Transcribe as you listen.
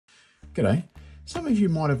G'day. Some of you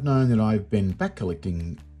might have known that I've been back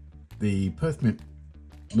collecting the Perth Mint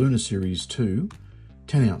Lunar Series 2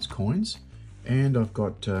 10-ounce coins, and I've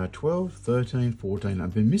got 12, 13, 14,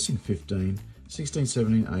 I've been missing 15, 16,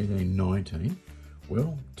 17, 18, 19.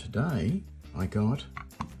 Well, today I got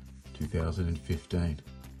 2015.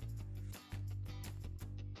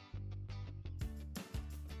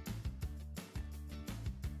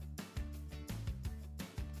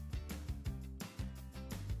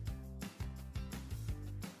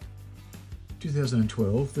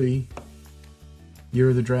 (2012), the year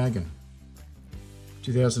of the dragon.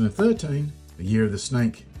 2013, the year of the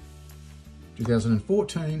snake.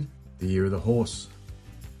 2014, the year of the horse.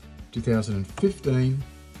 2015,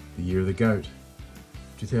 the year of the goat.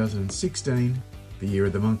 2016, the year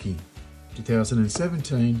of the monkey.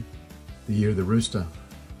 2017, the year of the rooster.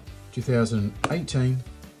 2018,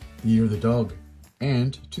 the year of the dog.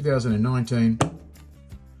 And 2019,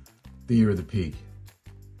 the year of the pig.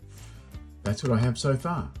 That's what I have so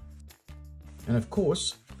far. And of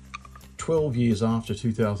course, 12 years after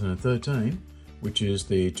 2013, which is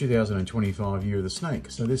the 2025 year of the snake.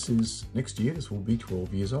 So this is, next year, this will be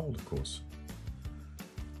 12 years old, of course.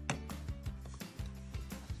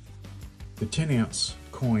 The 10-ounce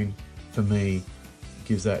coin, for me,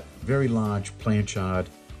 gives that very large planchard,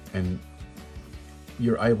 and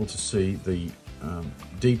you're able to see the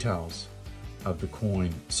details of the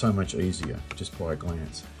coin so much easier just by a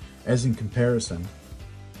glance. As in comparison,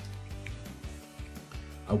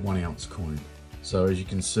 a 1-ounce coin. So as you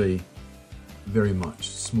can see, very much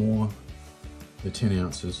smaller. The 10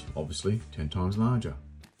 ounces, obviously 10 times larger.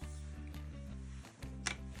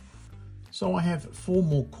 So I have 4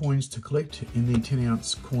 more coins to collect in the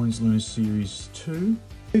 10-ounce Coins Lunar Series 2.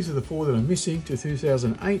 These are the 4 that are missing to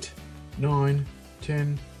 2008, 9,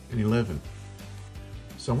 10 and 11.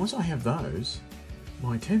 So once I have those,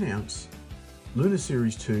 my 10-ounce Lunar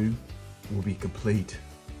Series 2 will be complete.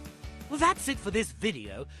 Well, that's it for this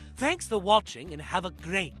video. Thanks for watching and have a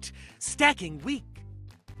great stacking week.